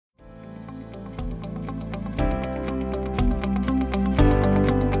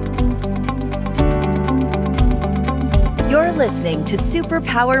You're listening to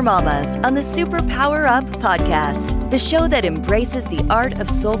SuperPower Mommas on the SuperPower Up podcast, the show that embraces the art of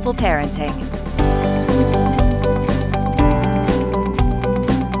soulful parenting.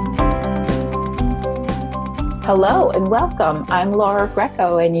 Hello and welcome. I'm Laura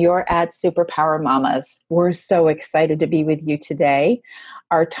Greco and you're at SuperPower Mommas. We're so excited to be with you today.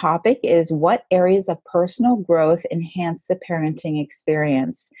 Our topic is what areas of personal growth enhance the parenting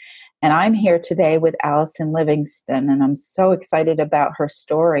experience. And I'm here today with Allison Livingston, and I'm so excited about her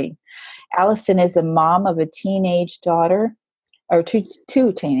story. Allison is a mom of a teenage daughter, or two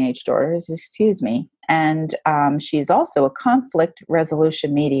teenage daughters, and she is also a conflict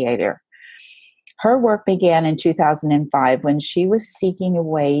resolution mediator. Her work began in 2005 when she was seeking a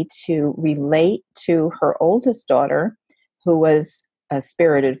way to relate to her oldest daughter, who was a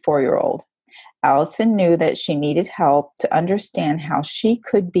spirited 4-year-old. Allison knew that she needed help to understand how she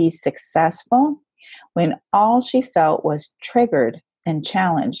could be successful when all she felt was triggered and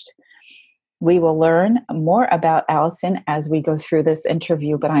challenged. We will learn more about Allison as we go through this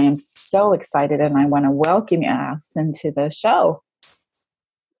interview, but I am so excited and I want to welcome you, Allison, to the show.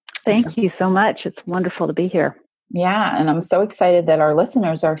 Thank you so much. It's wonderful to be here. Yeah, and I'm so excited that our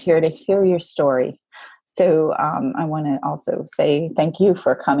listeners are here to hear your story. So I want to also say thank you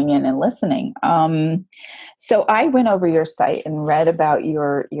for coming in and listening. So I went over your site and read about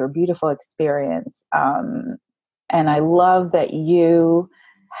your beautiful experience. And I love that you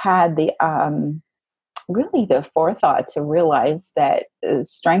had the really the forethought to realize that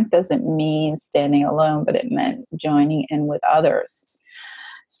strength doesn't mean standing alone, but it meant joining in with others.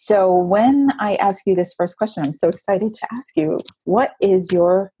 So when I ask you this first question, I'm so excited to ask you, what is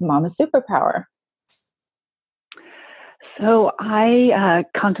your mama superpower? So I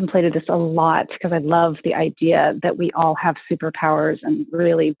contemplated this a lot because I love the idea that we all have superpowers and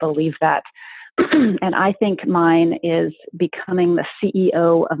really believe that. And I think mine is becoming the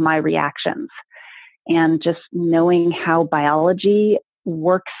CEO of my reactions and just knowing how biology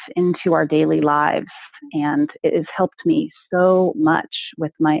works into our daily lives. And it has helped me so much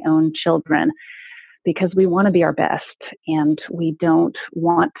with my own children because we want to be our best and we don't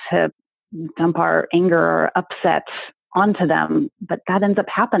want to dump our anger or upset onto them, but that ends up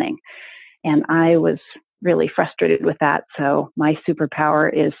happening. And I was really frustrated with that. So my superpower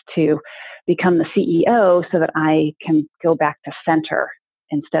is to become the CEO so that I can go back to center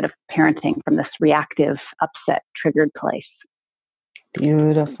instead of parenting from this reactive, upset, triggered place.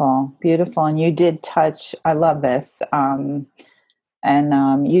 Beautiful, beautiful. And you did touch, I love this. You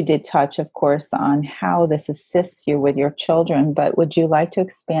did touch, of course, on how this assists you with your children, but would you like to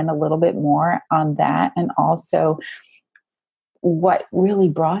expand a little bit more on that and also what really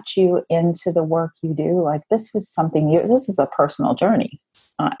brought you into the work you do? Like this was this is a personal journey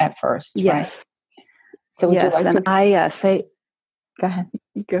at first, yes. Right? So would you like to? I say, go ahead.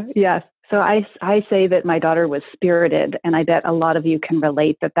 Yes. So I say that my daughter was spirited, and I bet a lot of you can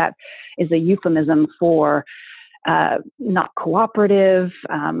relate that is a euphemism for not cooperative,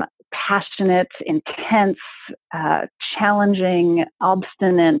 passionate, intense, challenging,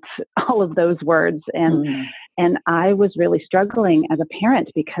 obstinate, all of those words. And I was really struggling as a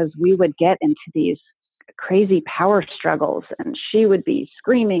parent because we would get into these crazy power struggles and she would be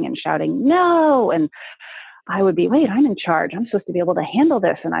screaming and shouting, no. And I would be, wait, I'm in charge. I'm supposed to be able to handle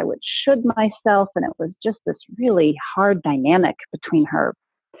this. And I would should myself. And it was just this really hard dynamic between her.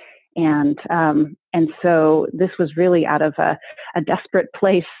 And so this was really out of a desperate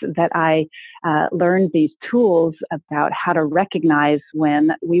place that I learned these tools about how to recognize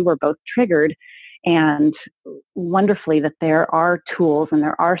when we were both triggered, and wonderfully that there are tools and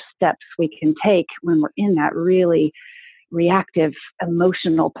there are steps we can take when we're in that really reactive,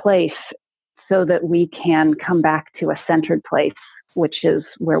 emotional place so that we can come back to a centered place, which is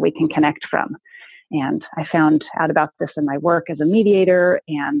where we can connect from. And I found out about this in my work as a mediator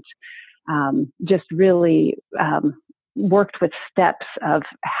and just really worked with steps of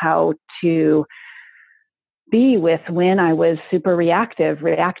how to be with when I was super reactive,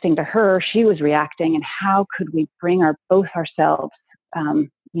 reacting to her, she was reacting, and how could we bring both ourselves,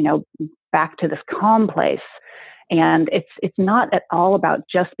 back to this calm place. And it's not at all about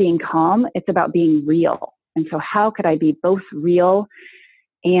just being calm, it's about being real. And so how could I be both real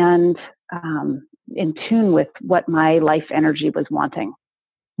and in tune with what my life energy was wanting?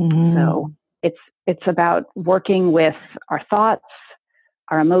 Mm-hmm. So it's about working with our thoughts,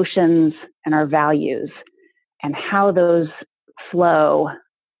 our emotions, and our values, and how those flow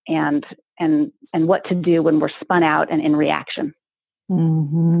and what to do when we're spun out and in reaction.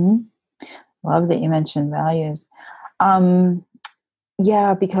 Mm-hmm. Love that you mentioned values.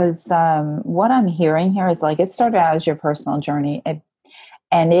 Yeah, because what I'm hearing here is like it started out as your personal journey,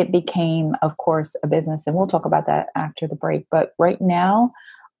 and it became, of course, a business. And we'll talk about that after the break. But right now,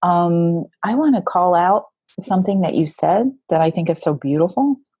 I want to call out something that you said that I think is so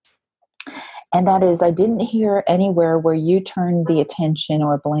beautiful. And that is, I didn't hear anywhere where you turned the attention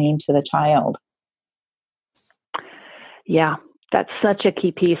or blame to the child. Yeah, that's such a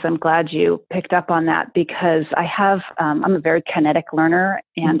key piece. I'm glad you picked up on that because I'm a very kinetic learner,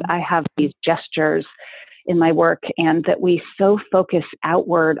 and I have these gestures in my work, and that we so focus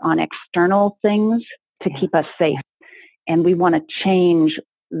outward on external things to keep us safe. And we want to change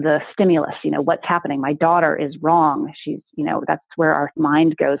the stimulus, what's happening. My daughter is wrong. She's, that's where our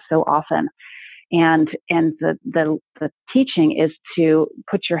mind goes so often. And the teaching is to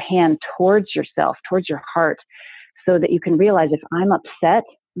put your hand towards yourself, towards your heart, so that you can realize if I'm upset,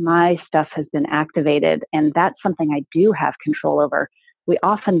 my stuff has been activated, and that's something I do have control over. We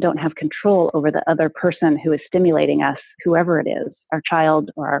often don't have control over the other person who is stimulating us, whoever it is, our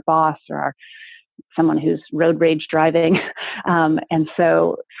child or our boss or someone who's road rage driving. And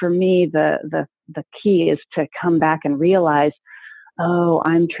so for me, the key is to come back and realize, oh,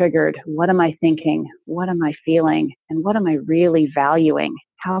 I'm triggered. What am I thinking? What am I feeling? And what am I really valuing?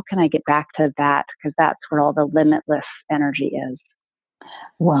 How can I get back to that? Because that's where all the limitless energy is.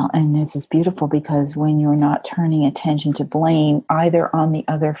 Well, and this is beautiful because when you're not turning attention to blame either on the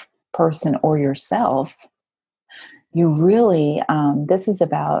other person or yourself, you really, this is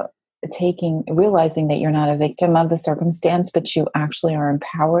about realizing that you're not a victim of the circumstance, but you actually are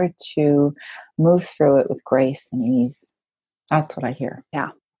empowered to move through it with grace and ease. That's what I hear.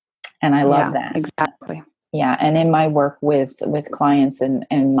 Yeah. And I love that. Exactly. Yeah. And in my work with clients and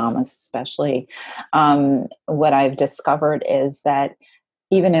mamas especially, what I've discovered is that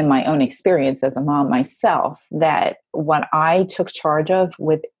even in my own experience as a mom myself, that what I took charge of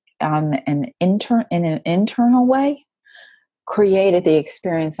in an internal way created the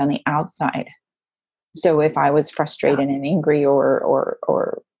experience on the outside. So if I was frustrated and angry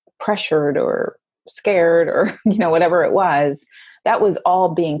or pressured or scared or, whatever it was, that was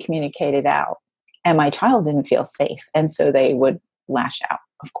all being communicated out. And my child didn't feel safe. And so they would lash out,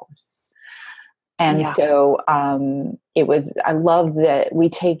 of course. And so I love that we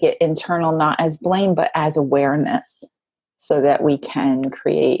take it internal, not as blame, but as awareness so that we can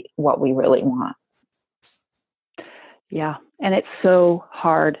create what we really want. Yeah. And it's so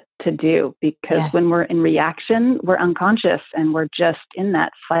hard to do because when we're in reaction, we're unconscious and we're just in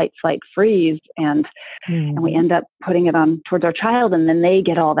that fight, flight, freeze. And we end up putting it on towards our child, and then they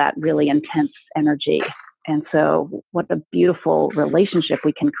get all that really intense energy. And so what a beautiful relationship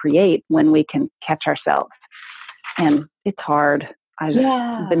we can create when we can catch ourselves. And it's hard. I've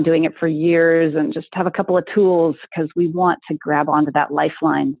been doing it for years and just have a couple of tools because we want to grab onto that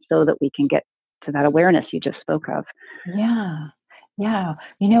lifeline so that we can get to that awareness you just spoke of. Yeah. Yeah.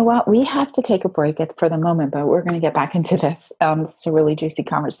 You know what? We have to take a break for the moment, but we're going to get back into this. It's a really juicy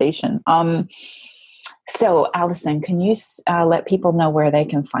conversation. So Allison, can you let people know where they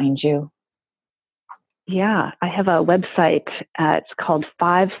can find you? Yeah, I have a website. It's called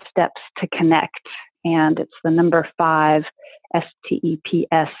 5 Steps to Connect, and it's the number 5,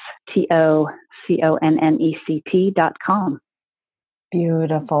 STEPSTOCONNECT.com.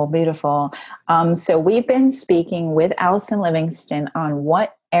 Beautiful, beautiful. So we've been speaking with Allison Livingston on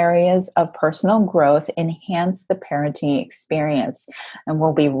what areas of personal growth enhance the parenting experience. And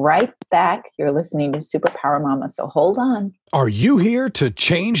we'll be right back. You're listening to SuperPower Mama, so hold on. Are you here to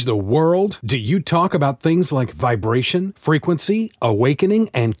change the world? Do you talk about things like vibration, frequency, awakening,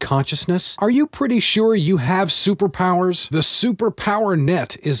 and consciousness? Are you pretty sure you have superpowers? The SuperPower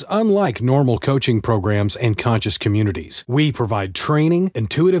Net is unlike normal coaching programs and conscious communities. We provide training,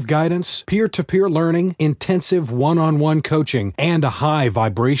 intuitive guidance, peer-to-peer learning, intensive one-on-one coaching, and a high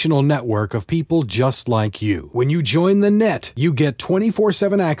vibrational network of people just like you. When you join the net, you get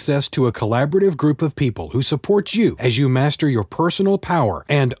 24/7 access to a collaborative group of people who support you as you master your personal power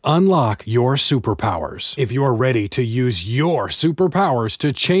and unlock your superpowers. If you're ready to use your superpowers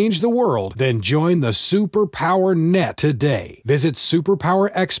to change the world, then join the SuperPower Net today. Visit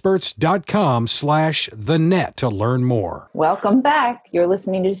superpowerexperts.com/thenet to learn more. Welcome back. You're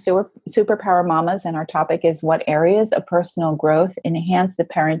listening to SuperPower Mamas, and our topic is what areas of personal growth enhance the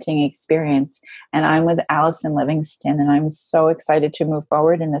parenting experience. And I'm with Allison Livingston, and I'm so excited to move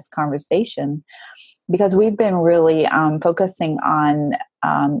forward in this conversation because we've been really focusing on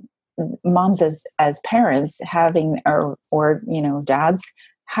moms as parents having, or dads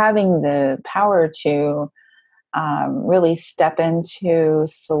having the power to really step into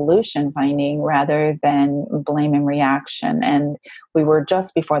solution finding rather than blame and reaction. And we were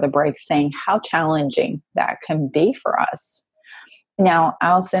just before the break saying how challenging that can be for us. Now,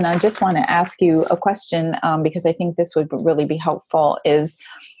 Allison, I just want to ask you a question because I think this would really be helpful is,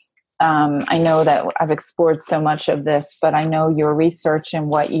 I know that I've explored so much of this, but I know your research and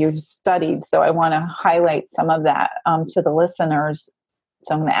what you've studied. So I want to highlight some of that to the listeners.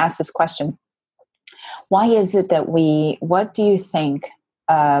 So I'm going to ask this question. Why is it that what do you think,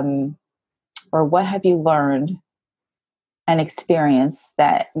 or what have you learned and experienced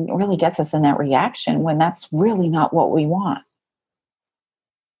that really gets us in that reaction when that's really not what we want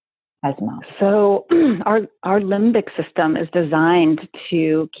as moms? So our limbic system is designed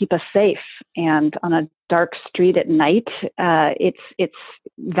to keep us safe, and on a dark street at night, it's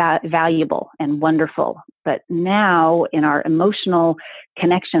valuable and wonderful. But now in our emotional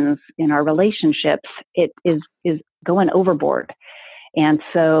connections, in our relationships, it is going overboard. And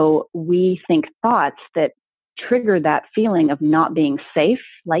so we think thoughts that trigger that feeling of not being safe,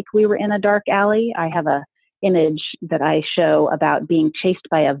 like we were in a dark alley. I have a image that I show about being chased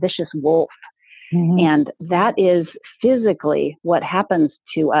by a vicious wolf. Mm-hmm. And that is physically what happens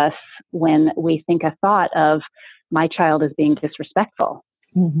to us when we think a thought of my child is being disrespectful.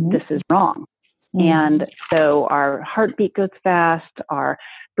 Mm-hmm. This is wrong. Mm-hmm. And so our heartbeat goes fast, our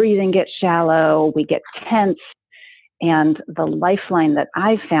breathing gets shallow, we get tense. And the lifeline that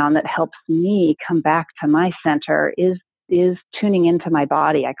I've found that helps me come back to my center is tuning into my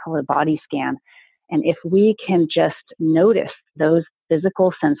body. I call it a body scan. And if we can just notice those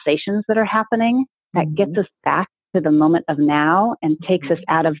physical sensations that are happening, that mm-hmm. gets us back to the moment of now and takes mm-hmm. us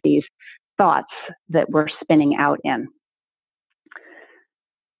out of these thoughts that we're spinning out in.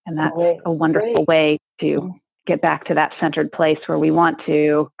 And that's a wonderful way to get back to that centered place where we want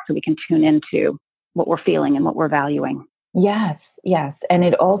to, so we can tune into what we're feeling and what we're valuing. Yes, yes. And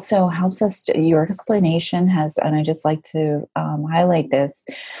it also helps us your explanation has, and I just like to highlight this,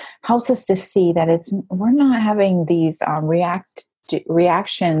 helps us to see that we're not having these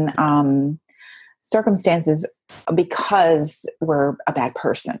reaction circumstances because we're a bad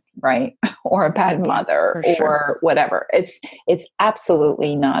person, right? Or a bad mother or whatever. It's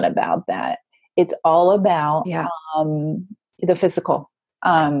absolutely not about that. It's all about the physical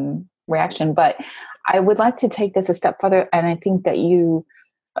reaction. But I would like to take this a step further, and I think that you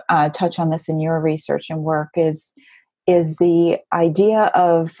touch on this in your research and work is the idea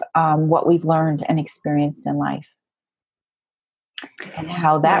of what we've learned and experienced in life and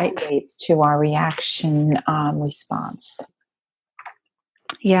how that relates to our reaction response.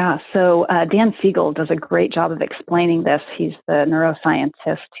 Yeah, so Dan Siegel does a great job of explaining this. He's the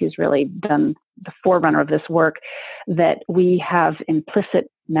neuroscientist who's really done the forerunner of this work, that we have implicit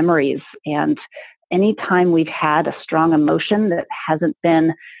memories, and anytime we've had a strong emotion that hasn't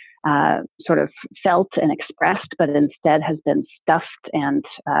been sort of felt and expressed, but instead has been stuffed and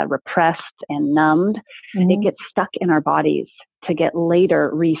repressed and numbed, mm-hmm. it gets stuck in our bodies to get later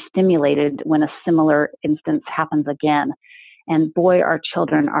re-stimulated when a similar instance happens again. And boy, our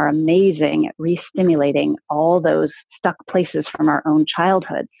children are amazing at re-stimulating all those stuck places from our own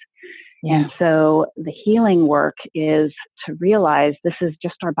childhoods. Yeah. And so the healing work is to realize this is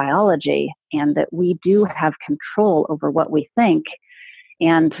just our biology and that we do have control over what we think.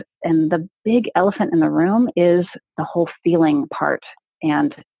 And the big elephant in the room is the whole feeling part.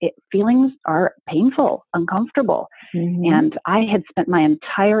 And feelings are painful, uncomfortable. Mm-hmm. And I had spent my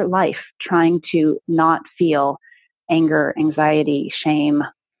entire life trying to not feel anger, anxiety, shame,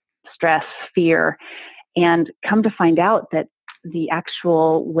 stress, fear, and come to find out that the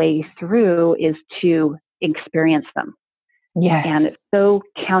actual way through is to experience them. Yes. And it's so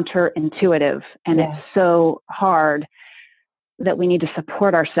counterintuitive and it's so hard that we need to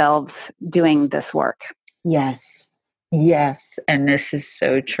support ourselves doing this work. Yes. Yes. And this is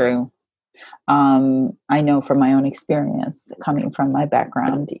so true. I know from my own experience, coming from my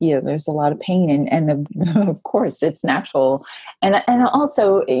background, there's a lot of pain and of course it's natural. And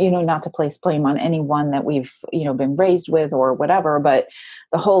also, not to place blame on anyone that we've, been raised with or whatever, but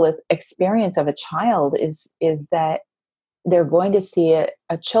the whole experience of a child is that they're going to see it,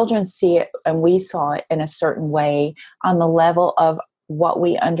 children see it, and we saw it in a certain way on the level of what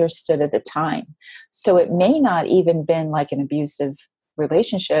we understood at the time. So it may not even been like an abusive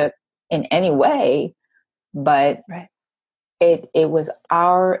relationship in any way, but it was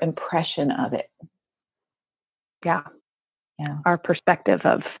our impression of it. Yeah. Our perspective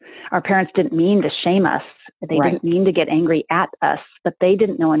of our parents didn't mean to shame us. They didn't mean to get angry at us, but they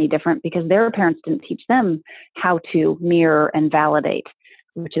didn't know any different because their parents didn't teach them how to mirror and validate.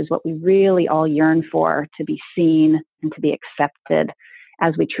 which is what we really all yearn for, to be seen and to be accepted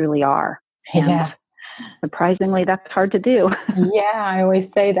as we truly are. And Yeah. surprisingly, that's hard to do. Yeah, I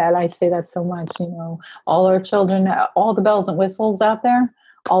always say that. I say that so much, all our children, all the bells and whistles out there,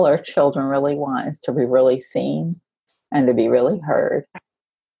 all our children really want is to be really seen and to be really heard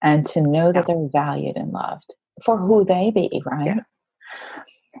and to know that they're valued and loved for who they be, right? Yeah.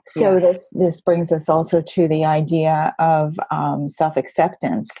 So this brings us also to the idea of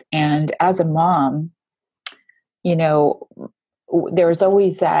self-acceptance. And as a mom, there's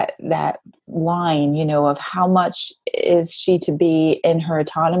always that line, of how much is she to be in her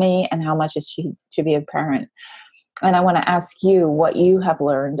autonomy and how much is she to be a parent. And I want to ask you what you have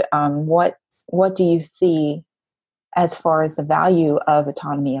learned. What do you see as far as the value of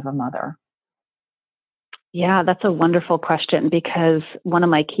autonomy of a mother? Yeah, that's a wonderful question, because one of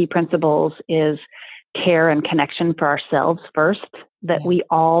my key principles is care and connection for ourselves first, that we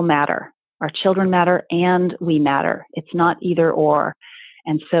all matter. Our children matter and we matter. It's not either or.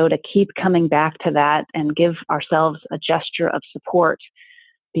 And so to keep coming back to that and give ourselves a gesture of support,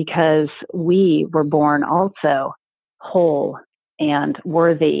 because we were born also whole and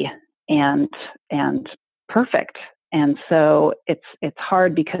worthy and perfect. And so it's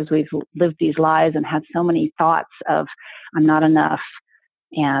hard because we've lived these lives and had so many thoughts of, I'm not enough.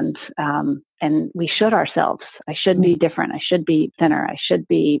 And we should ourselves. I should be different. I should be thinner. I should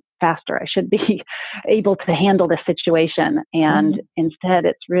be faster. I should be able to handle this situation. And instead,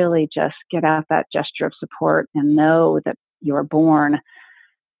 it's really just get out that gesture of support and know that you're born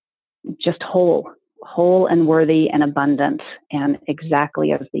just whole and worthy and abundant, and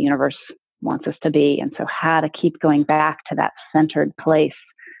exactly as the universe wants us to be. And so how to keep going back to that centered place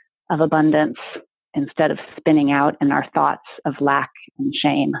of abundance instead of spinning out in our thoughts of lack and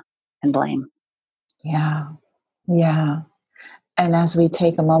shame and blame. Yeah. Yeah. And as we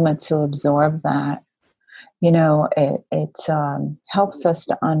take a moment to absorb that, it helps us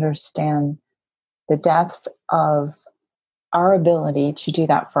to understand the depth of our ability to do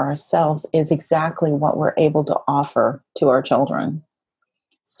that for ourselves is exactly what we're able to offer to our children.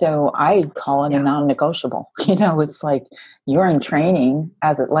 So I call it a non-negotiable. It's like you're in training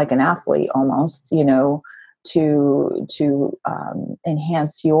as like an athlete almost, to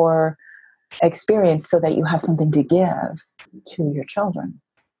enhance your experience so that you have something to give to your children.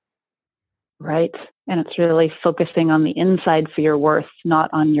 Right. And it's really focusing on the inside for your worth, not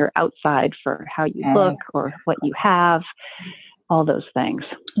on your outside for how you look or what you have, all those things.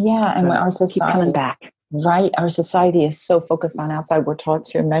 Yeah. And our society, keep coming back. Right. Our society is so focused on outside. We're taught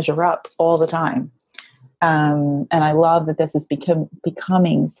to measure up all the time. And I love that this is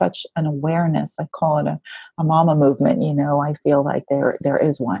becoming such an awareness. I call it a mama movement. I feel like there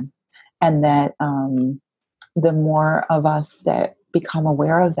is one. And that the more of us that become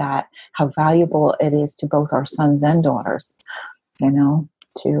aware of that, how valuable it is to both our sons and daughters, to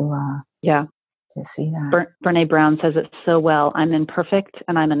see that. Brene Brown says it so well. I'm imperfect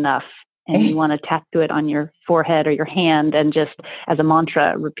and I'm enough. And you want to tattoo it on your forehead or your hand and just as a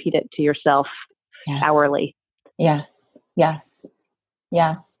mantra, repeat it to yourself hourly. Yes. Yes.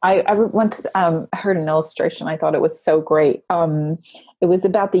 Yes. I once heard an illustration. I thought it was so great. It was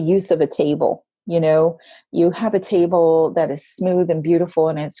about the use of a table. You have a table that is smooth and beautiful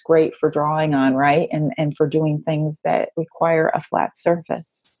and it's great for drawing on, right? And for doing things that require a flat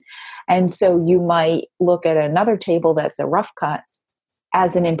surface. And so you might look at another table that's a rough cut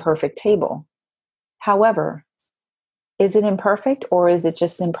as an imperfect table. However, is it imperfect or is it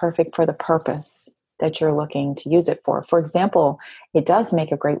just imperfect for the purpose that you're looking to use it for? For example, it does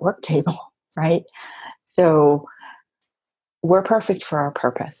make a great work table, right? So we're perfect for our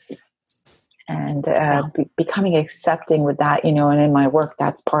purpose. And becoming accepting with that, and in my work,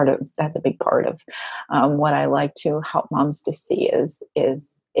 that's a big part of what I like to help moms to see is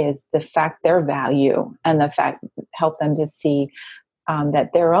the fact their value and the fact help them to see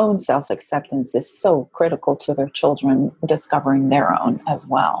that their own self-acceptance is so critical to their children discovering their own as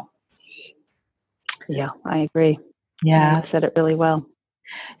well. Yeah, I agree. Yeah, you said it really well.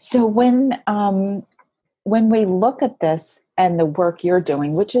 So when we look at this and the work you're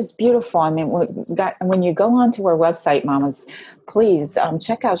doing, which is beautiful. I mean, when you go onto our website, Mamas, please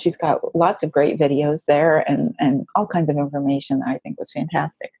check out. She's got lots of great videos there and all kinds of information that I think was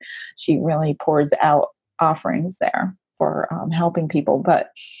fantastic. She really pours out offerings there for helping people. But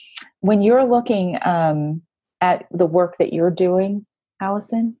when you're looking at the work that you're doing,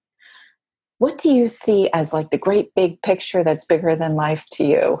 Allison, what do you see as like the great big picture that's bigger than life to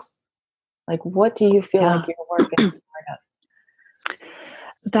you? Like, what do you feel like your work is part of?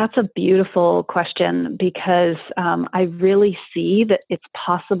 That's a beautiful question, because I really see that it's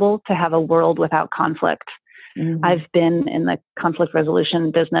possible to have a world without conflict. Mm-hmm. I've been in the conflict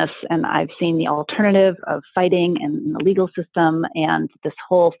resolution business, and I've seen the alternative of fighting and the legal system and this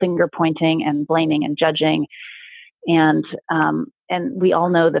whole finger pointing and blaming and judging. And we all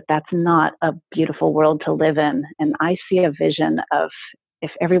know that that's not a beautiful world to live in. And I see a vision of,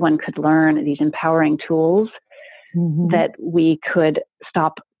 if everyone could learn these empowering tools, mm-hmm. that we could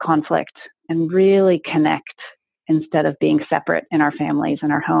stop conflict and really connect instead of being separate in our families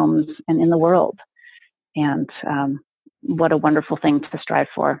and our homes and in the world. And what a wonderful thing to strive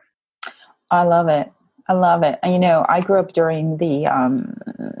for. I love it. I love it. And, I grew up during the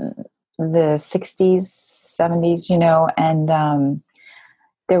 60s, 70s, and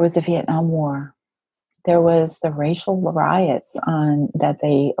there was the Vietnam War. There was the racial riots that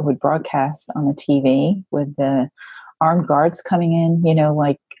they would broadcast on the TV with the armed guards coming in,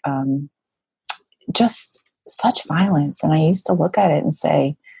 just such violence. And I used to look at it and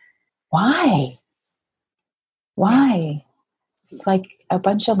say, why? Why? It's like a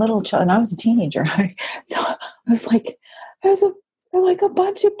bunch of little children. I was a teenager. So I was like, they're like a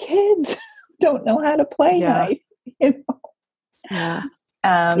bunch of kids who don't know how to play nice.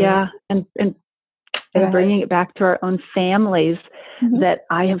 Yeah. And bringing it back to our own families, mm-hmm. that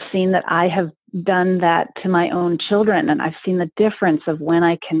I have seen that I have done that to my own children. And I've seen the difference of when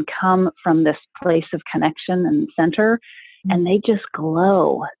I can come from this place of connection and center, mm-hmm. and they just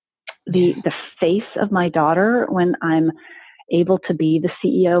glow. The face of my daughter, when I'm able to be the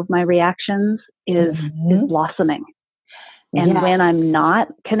CEO of my reactions, is blossoming. And when I'm not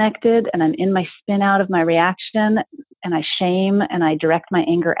connected and I'm in my spin out of my reaction, and I shame and I direct my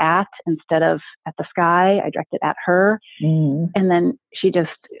anger at, instead of at the sky, I direct it at her. Mm. And then she just,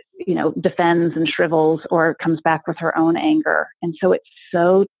 defends and shrivels or comes back with her own anger. And so it's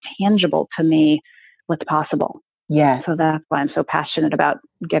so tangible to me what's possible. Yes. So that's why I'm so passionate about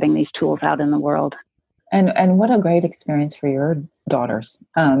getting these tools out in the world. And what a great experience for your daughters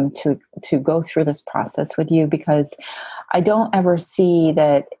to go through this process with you, because I don't ever see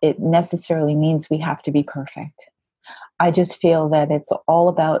that it necessarily means we have to be perfect. I just feel that it's all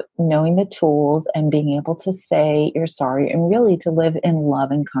about knowing the tools and being able to say you're sorry, and really to live in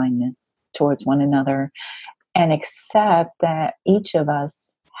love and kindness towards one another, and accept that each of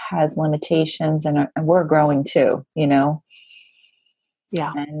us has limitations, and we're growing too,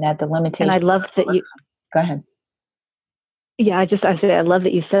 Yeah. And that the limitation. And I love that you. Go ahead. Yeah, I love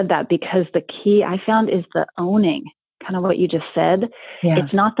that you said that, because the key I found is the owning, kind of what you just said. Yeah.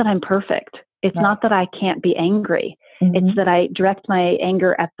 It's not that I'm perfect. It's not that I can't be angry. Mm-hmm. It's that I direct my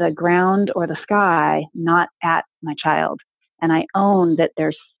anger at the ground or the sky, not at my child. And I own that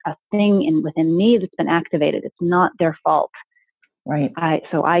there's a thing within me that's been activated. It's not their fault. Right.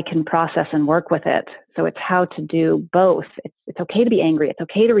 So I can process and work with it. So it's how to do both. It's okay to be angry. It's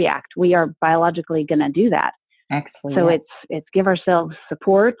okay to react. We are biologically going to do that. Excellent. So it's give ourselves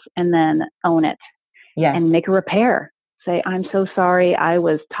support and then own it. Yes. And make a repair. Say, I'm so sorry. I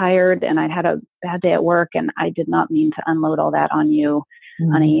was tired and I had a bad day at work, and I did not mean to unload all that on you,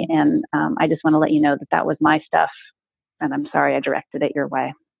 mm-hmm. honey. And I just want to let you know that was my stuff, and I'm sorry I directed it your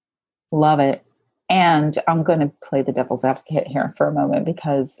way. Love it. And I'm going to play the devil's advocate here for a moment,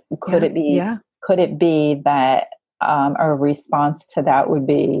 because could it be that a response to that would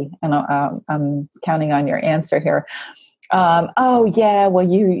be, and I'm counting on your answer here. Oh yeah,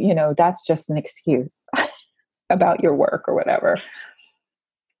 well that's just an excuse about your work or whatever.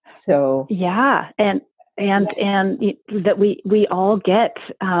 So yeah, and that we all get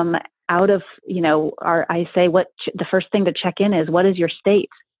out of I say the first thing to check in is, what is your state?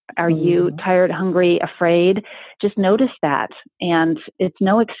 Are you tired, hungry, afraid? Just notice that. And it's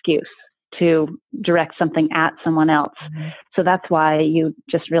no excuse to direct something at someone else. Mm-hmm. So that's why you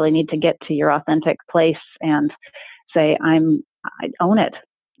just really need to get to your authentic place and say, I own it.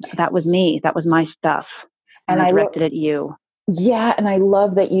 That was me. That was my stuff. And I directed it at you. Yeah. And I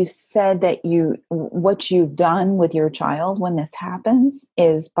love that you said that what you've done with your child when this happens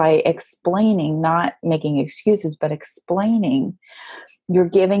is by explaining, not making excuses, but explaining. You're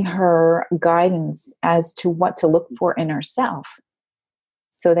giving her guidance as to what to look for in herself,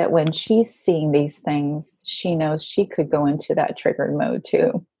 so that when she's seeing these things, she knows she could go into that triggered mode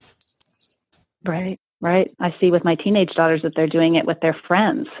too. Right. I see with my teenage daughters that they're doing it with their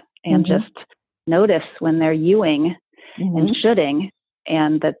friends, and mm-hmm. just notice when they're youing mm-hmm. and shoulding,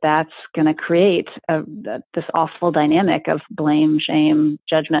 and that's going to create this awful dynamic of blame, shame,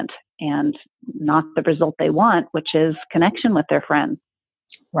 judgment, and not the result they want, which is connection with their friends.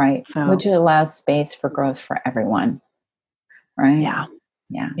 Right. So, which allows space for growth for everyone. Right. Yeah.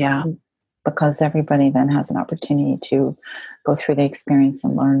 Yeah. Because everybody then has an opportunity to go through the experience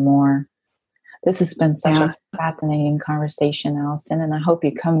and learn more. This has been such a fascinating conversation, Allison, and I hope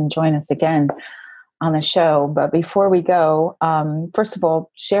you come and join us again on the show. But before we go, first of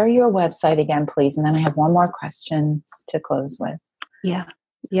all, share your website again, please. And then I have one more question to close with. Yeah.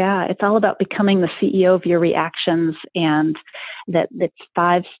 It's all about becoming the CEO of your reactions, and that's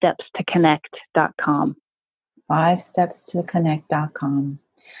 5stepstoconnect.com. 5stepstoconnect.com.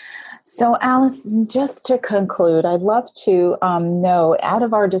 So, Allison, just to conclude, I'd love to know, out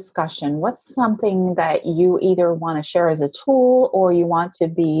of our discussion, what's something that you either want to share as a tool or you want to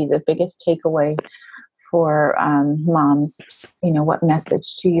be the biggest takeaway for moms? What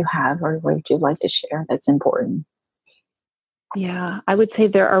message do you have or would you like to share that's important? Yeah, I would say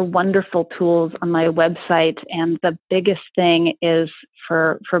there are wonderful tools on my website. And the biggest thing is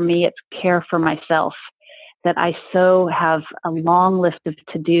for me, it's care for myself. That I so have a long list of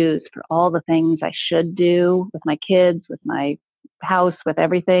to-dos for all the things I should do with my kids, with my house, with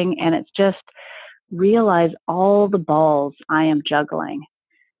everything. And it's just realize all the balls I am juggling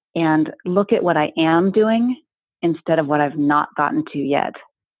and look at what I am doing instead of what I've not gotten to yet.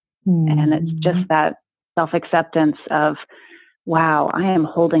 Mm-hmm. And it's just that self-acceptance of, wow, I am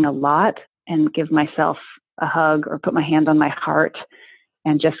holding a lot, and give myself a hug or put my hand on my heart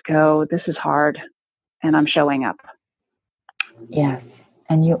and just go, this is hard. And I'm showing up. Yes.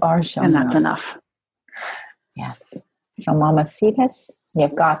 And you are showing up. And that's enough. Yes. So mamacitas,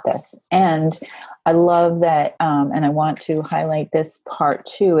 you've got this. And I love that. And I want to highlight this part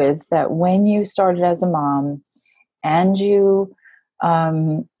too, is that when you started as a mom and you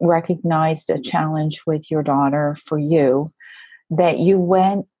recognized a challenge with your daughter for you, that you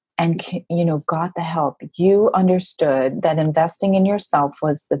went and, got the help. You understood that investing in yourself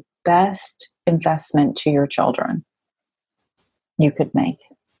was the best investment to your children you could make.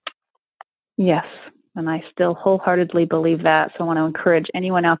 Yes. And I still wholeheartedly believe that. So I want to encourage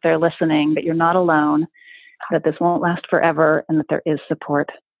anyone out there listening that you're not alone, that this won't last forever, and that there is support.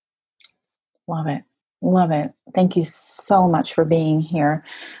 Love it. Love it. Thank you so much for being here.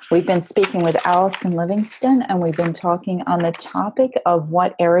 We've been speaking with Allison Livingston, and we've been talking on the topic of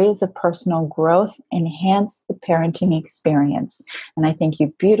what areas of personal growth enhance the parenting experience. And I think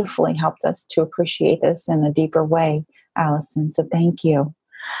you beautifully helped us to appreciate this in a deeper way, Allison. So thank you.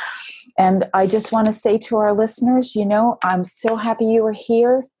 And I just want to say to our listeners, I'm so happy you were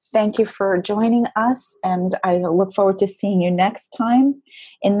here. Thank you for joining us, and I look forward to seeing you next time.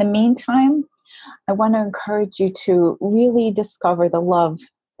 In the meantime, I want to encourage you to really discover the love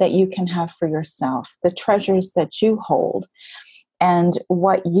that you can have for yourself, the treasures that you hold, and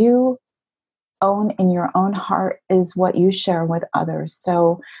what you own in your own heart is what you share with others.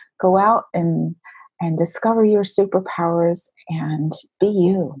 So go out and discover your superpowers and be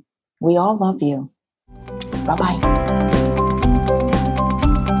you. We all love you. Bye-bye.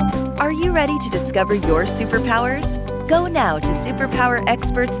 Are you ready to discover your superpowers? Go now to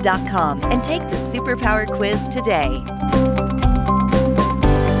superpowerexperts.com and take the Superpower Quiz today.